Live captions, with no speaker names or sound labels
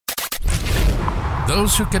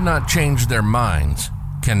Those who cannot change their minds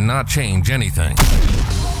cannot change anything.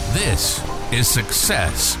 This is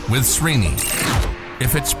Success with Srini.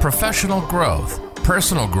 If it's professional growth,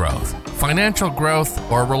 personal growth, financial growth,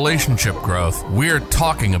 or relationship growth, we're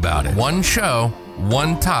talking about it. One show,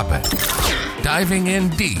 one topic. Diving in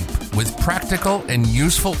deep with practical and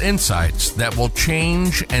useful insights that will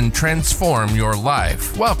change and transform your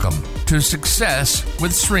life. Welcome to Success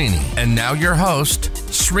with Srini. And now your host,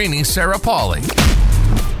 Srini Sarapalli.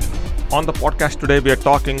 On the podcast today, we are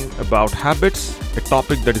talking about habits, a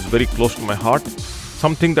topic that is very close to my heart,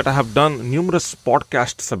 something that I have done numerous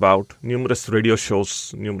podcasts about, numerous radio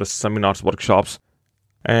shows, numerous seminars, workshops.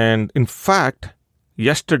 And in fact,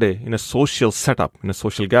 yesterday in a social setup, in a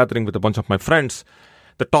social gathering with a bunch of my friends,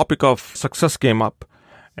 the topic of success came up.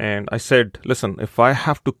 And I said, listen, if I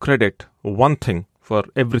have to credit one thing for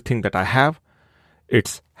everything that I have,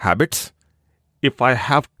 it's habits. If I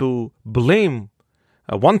have to blame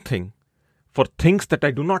one thing for things that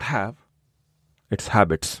I do not have, it's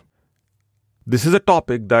habits. This is a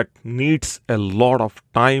topic that needs a lot of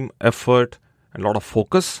time, effort, and a lot of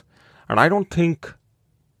focus. And I don't think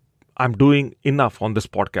I'm doing enough on this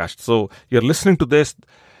podcast. So you're listening to this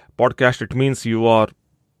podcast, it means you are,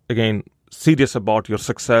 again, serious about your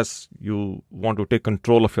success. You want to take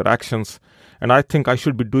control of your actions. And I think I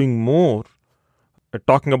should be doing more,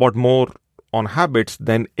 talking about more on habits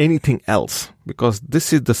than anything else, because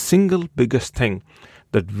this is the single biggest thing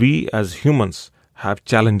that we as humans have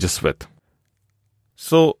challenges with.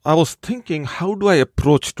 So I was thinking, how do I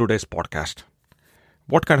approach today's podcast?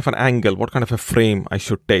 What kind of an angle, what kind of a frame I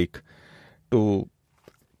should take to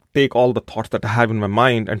take all the thoughts that I have in my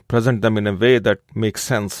mind and present them in a way that makes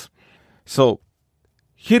sense. So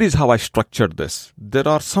here is how I structured this. There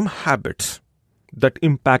are some habits that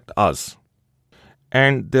impact us,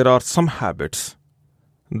 and there are some habits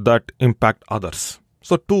that impact others.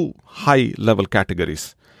 So two high-level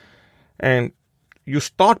categories. And you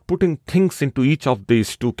start putting things into each of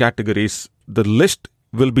these two categories, the list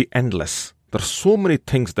will be endless. There are so many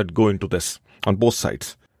things that go into this on both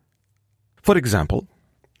sides. For example,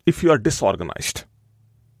 if you are disorganized,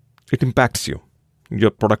 it impacts you,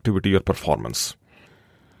 your productivity, your performance.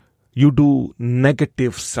 You do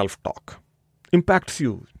negative self-talk, impacts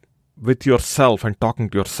you with yourself and talking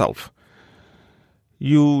to yourself.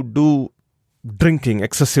 You do drinking,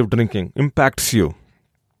 excessive drinking, impacts you.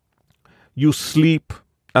 You sleep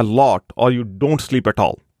a lot or you don't sleep at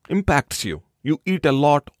all, impacts you. You eat a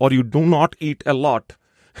lot or you do not eat a lot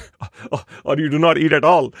or you do not eat at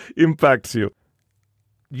all, impacts you.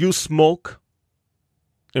 You smoke,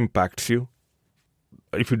 impacts you.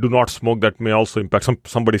 If you do not smoke, that may also impact.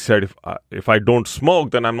 Somebody said, if I don't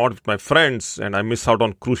smoke, then I'm not with my friends and I miss out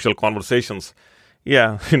on crucial conversations.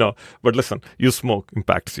 Yeah, but listen, you smoke,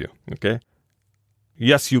 impacts you, okay?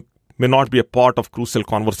 Yes, you may not be a part of crucial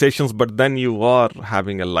conversations, but then you are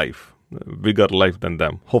having a life, a bigger life than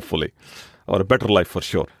them, hopefully, or a better life for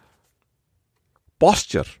sure.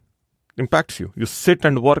 Posture impacts you. You sit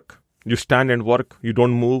and work, you stand and work, you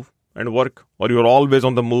don't move and work, or you're always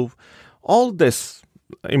on the move. All this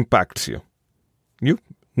impacts you. You,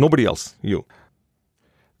 nobody else, you.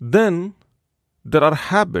 Then there are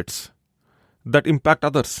habits that impact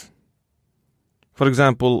others. For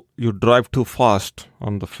example, you drive too fast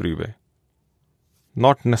on the freeway.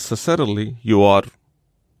 Not necessarily you are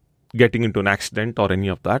getting into an accident or any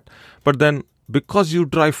of that, but then because you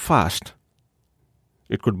drive fast,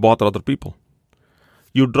 it could bother other people.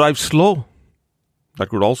 You drive slow, that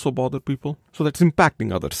could also bother people. So that's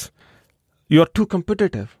impacting others. You are too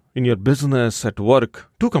competitive in your business, at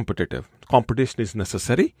work, too competitive. Competition is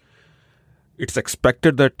necessary. It's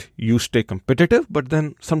expected that you stay competitive, but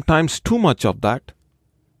then sometimes too much of that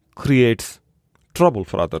creates trouble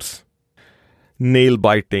for others. Nail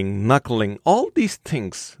biting, knuckling, all these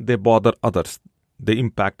things, they bother others. They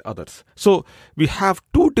impact others. So we have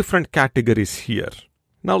two different categories here.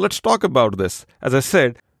 Now let's talk about this. As I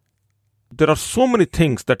said, there are so many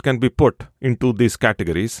things that can be put into these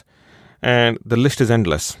categories, and the list is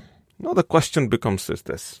endless. Now the question becomes is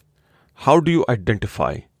this: how do you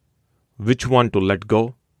identify which one to let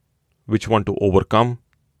go, which one to overcome,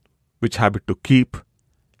 which habit to keep?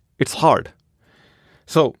 It's hard.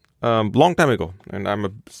 So, long time ago, and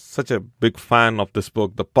I'm such a big fan of this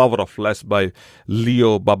book, The Power of Less by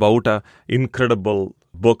Leo Babauta, incredible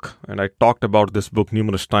book, and I talked about this book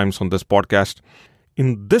numerous times on this podcast.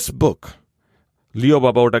 In this book, Leo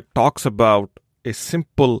Babauta talks about a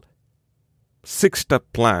simple 6-step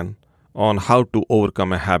plan on how to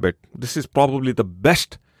overcome a habit. This is probably the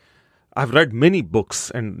best. I've read many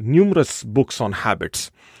books and numerous books on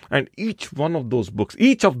habits, and each of those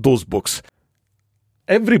books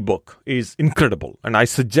Every book is incredible. And I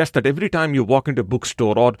suggest that every time you walk into a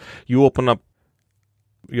bookstore or you open up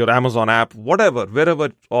your Amazon app, wherever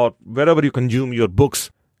you consume your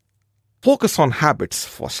books, focus on habits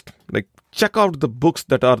first. Like, check out the books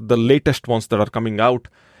that are the latest ones that are coming out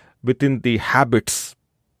within the habits,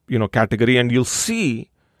 category, and you'll see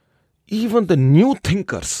even the new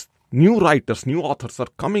thinkers, new writers, new authors are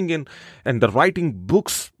coming in and they're writing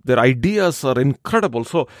books. Their ideas are incredible.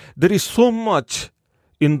 So there is so much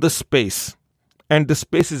in this space, and the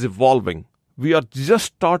space is evolving. We are just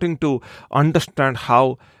starting to understand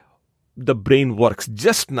how the brain works.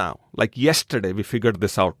 Just now, like yesterday, we figured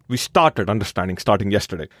this out. We started understanding starting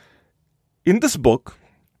yesterday. In this book,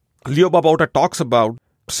 Leo Babauta talks about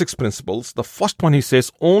 6 principles. The first one, he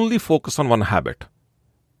says, only focus on one habit.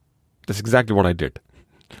 That's exactly what I did.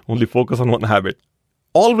 Only focus on one habit.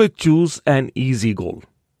 Always choose an easy goal.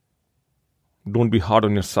 Don't be hard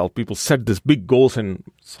on yourself. People set these big goals and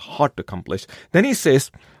it's hard to accomplish. Then he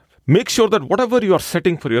says, make sure that whatever you are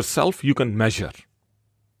setting for yourself, you can measure.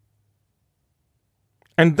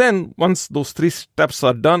 And then once those 3 steps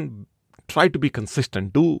are done, try to be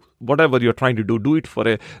consistent. Do whatever you're trying to do. Do it for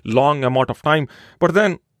a long amount of time. But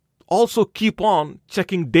then also keep on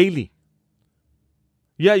checking daily.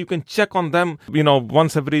 Yeah, you can check on them,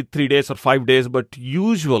 once every 3 days or 5 days, but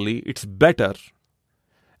usually it's better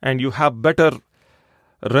and you have better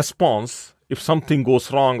response. If something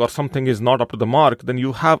goes wrong or something is not up to the mark, then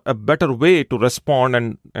you have a better way to respond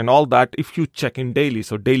and all that if you check in daily.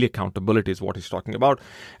 So daily accountability is what he's talking about.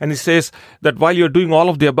 And he says that while you're doing all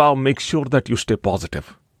of the above, make sure that you stay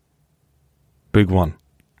positive. Big one,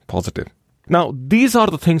 positive. Now, these are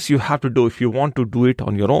the things you have to do if you want to do it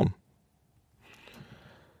on your own.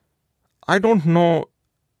 I don't know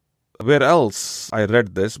where else I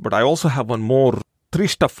read this, but I also have one more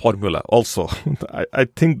 3-step formula also. I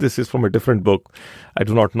think this is from a different book. I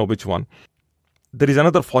do not know which one. There is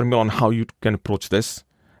another formula on how you can approach this,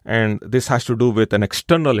 and this has to do with an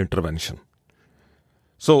external intervention.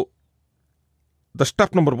 So, the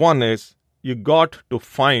step number 1 is you got to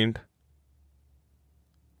find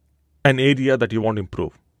an area that you want to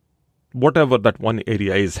improve. Whatever that one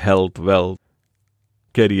area is, health, wealth,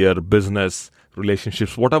 career, business,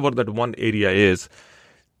 relationships, whatever that one area is,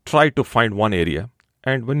 try to find one area.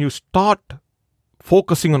 And when you start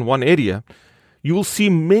focusing on one area, you will see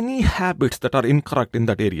many habits that are incorrect in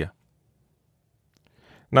that area.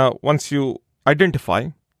 Now, once you identify,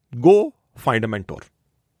 go find a mentor.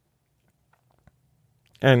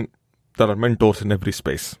 And there are mentors in every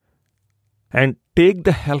space. And take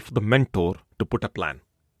the help of the mentor to put a plan.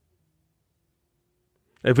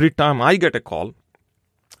 Every time I get a call,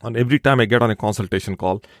 and every time I get on a consultation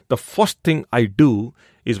call, the first thing I do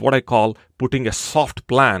is what I call putting a soft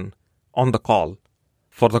plan on the call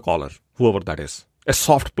for the caller, whoever that is. A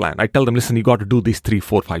soft plan. I tell them, listen, you got to do these 3,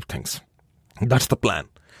 4, 5 things. That's the plan.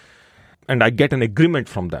 And I get an agreement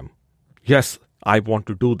from them. Yes, I want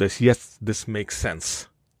to do this. Yes, this makes sense.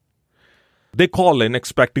 They call in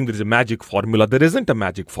expecting there is a magic formula. There isn't a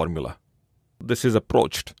magic formula. This is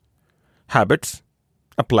approached. Habits,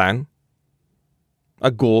 a plan,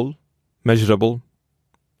 a goal, measurable,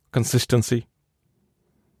 consistency,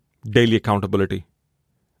 daily accountability,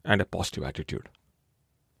 and a positive attitude.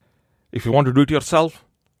 If you want to do it yourself,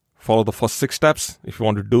 follow the first 6 steps. If you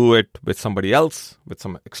want to do it with somebody else, with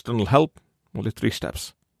some external help, only 3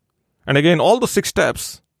 steps. And again, all the 6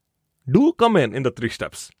 steps do come in the 3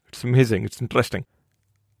 steps. It's amazing. It's interesting.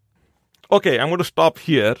 Okay, I'm going to stop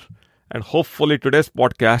here, and hopefully today's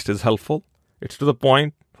podcast is helpful. It's to the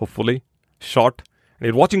point, hopefully, short. And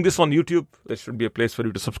you're watching this on YouTube, there should be a place for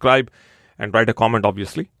you to subscribe and write a comment,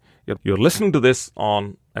 obviously. You're listening to this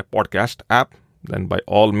on a podcast app, then by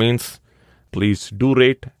all means, please do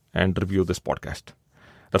rate and review this podcast.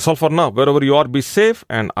 That's all for now. Wherever you are, be safe,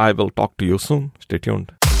 and I will talk to you soon. Stay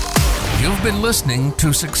tuned. You've been listening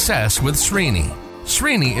to Success with Srini.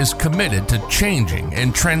 Srini is committed to changing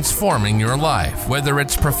and transforming your life, whether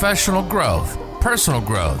it's professional growth, personal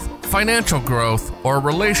growth, financial growth, or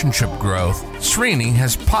relationship growth. Srini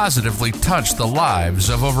has positively touched the lives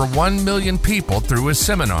of over 1 million people through his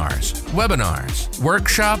seminars, webinars,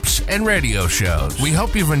 workshops, and radio shows. We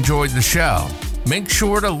hope you've enjoyed the show. Make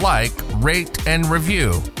sure to like, rate, and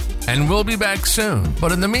review. And we'll be back soon.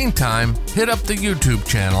 But in the meantime, hit up the YouTube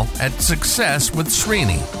channel at Success with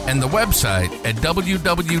Srini and the website at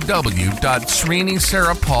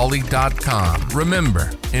www.srinisarapalli.com.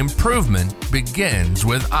 Remember, improvement begins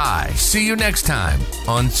with I. See you next time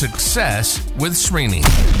on Success with Srini.